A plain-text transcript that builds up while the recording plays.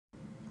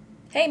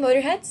Hey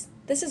Motorheads,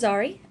 this is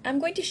Ari. I'm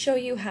going to show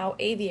you how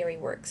Aviary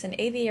works, and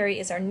Aviary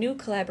is our new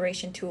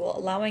collaboration tool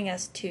allowing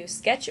us to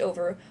sketch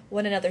over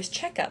one another's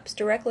checkups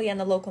directly on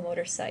the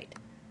Locomotor site.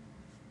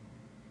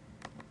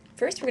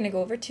 First we're going to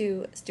go over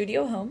to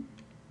Studio Home,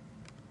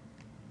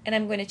 and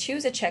I'm going to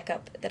choose a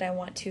checkup that I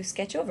want to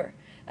sketch over.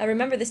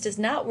 Remember, this does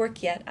not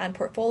work yet on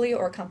portfolio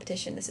or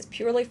competition. This is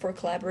purely for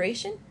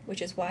collaboration, which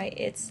is why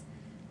it's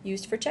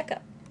used for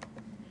checkup.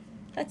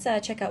 Let's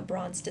check out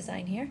Bronze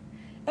design here.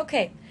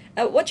 Okay,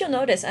 what you'll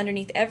notice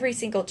underneath every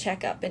single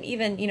checkup, and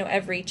even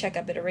every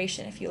checkup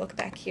iteration, if you look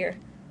back here,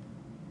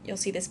 you'll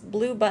see this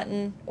blue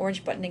button,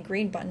 orange button, and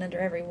green button under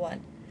every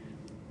one.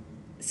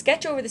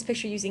 Sketch over this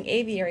picture using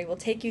Aviary will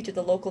take you to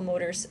the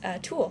Locomotors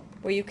tool,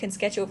 where you can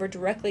sketch over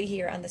directly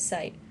here on the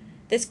site.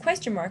 This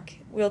question mark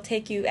will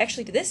take you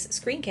actually to this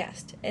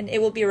screencast, and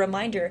it will be a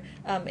reminder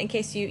in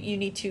case you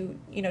need to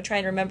try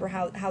and remember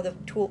how the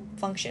tool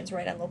functions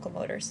right on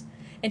Locomotors.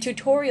 And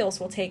tutorials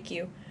will take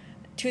you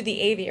to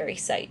the Aviary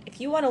site. If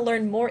you want to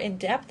learn more in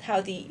depth how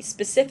the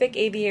specific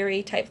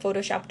Aviary type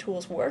Photoshop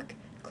tools work,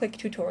 click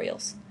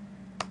tutorials.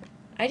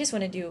 I just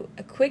want to do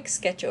a quick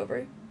sketch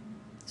over,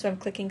 so I'm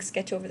clicking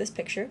sketch over this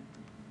picture.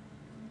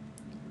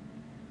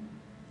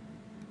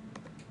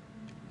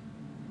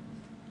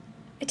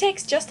 It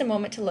takes just a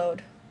moment to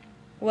load.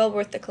 Well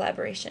worth the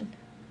collaboration.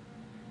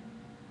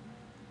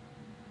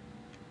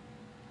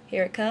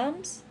 Here it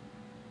comes.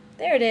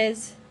 There it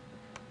is.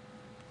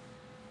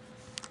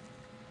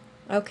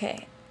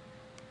 Okay.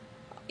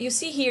 You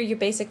see here your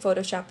basic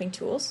photoshopping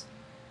tools.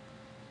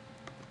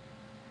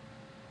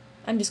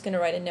 I'm just going to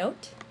write a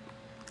note.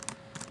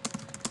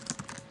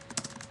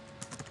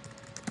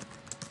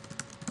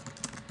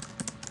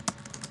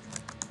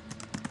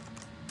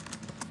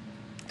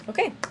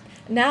 Okay.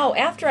 Now,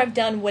 after I've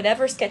done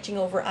whatever sketching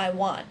over I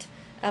want,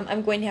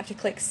 I'm going to have to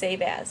click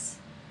Save As.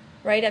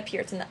 Right up here.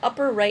 It's in the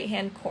upper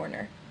right-hand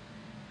corner.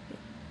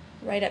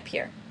 Right up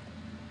here.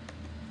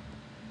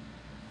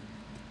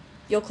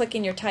 You'll click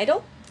in your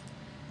title.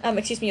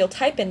 You'll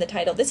type in the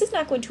title. This is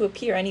not going to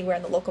appear anywhere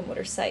on the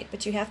Locomotor site,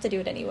 but you have to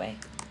do it anyway.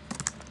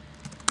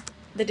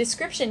 The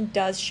description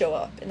does show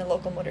up in the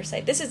Locomotor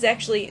site. This is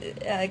actually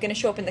going to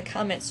show up in the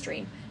comment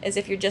stream, as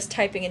if you're just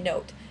typing a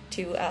note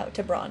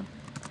to Braun.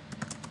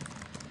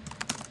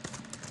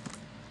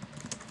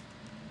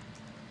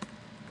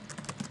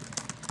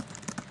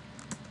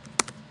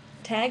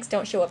 Tags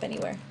don't show up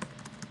anywhere,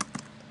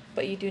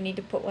 but you do need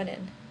to put one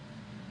in.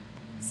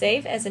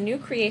 Save as a new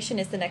creation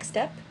is the next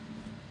step.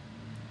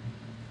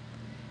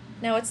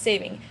 Now it's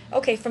saving.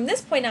 Okay, from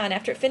this point on,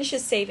 after it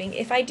finishes saving,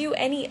 if I do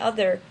any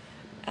other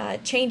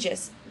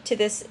changes to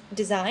this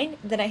design,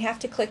 then I have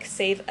to click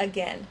Save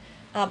again.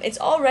 It's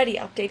already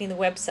updating the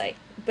website,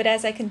 but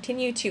as I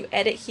continue to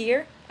edit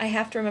here, I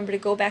have to remember to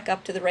go back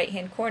up to the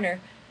right-hand corner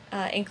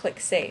and click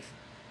Save.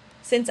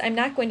 Since I'm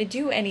not going to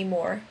do any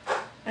more,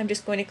 I'm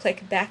just going to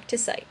click Back to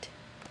Site.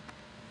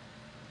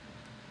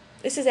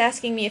 This is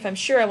asking me if I'm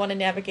sure I want to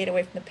navigate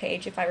away from the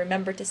page if I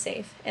remember to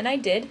save. And I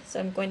did, so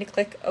I'm going to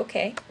click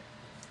OK.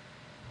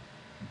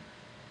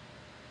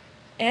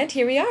 And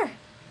here we are.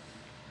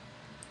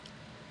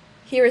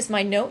 Here is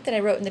my note that I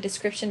wrote in the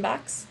description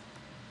box.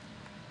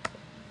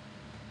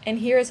 And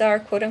here is our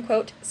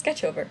quote-unquote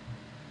sketch over.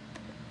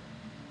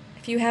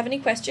 If you have any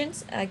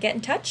questions, get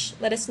in touch.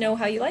 Let us know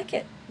how you like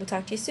it. We'll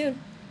talk to you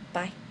soon.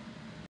 Bye.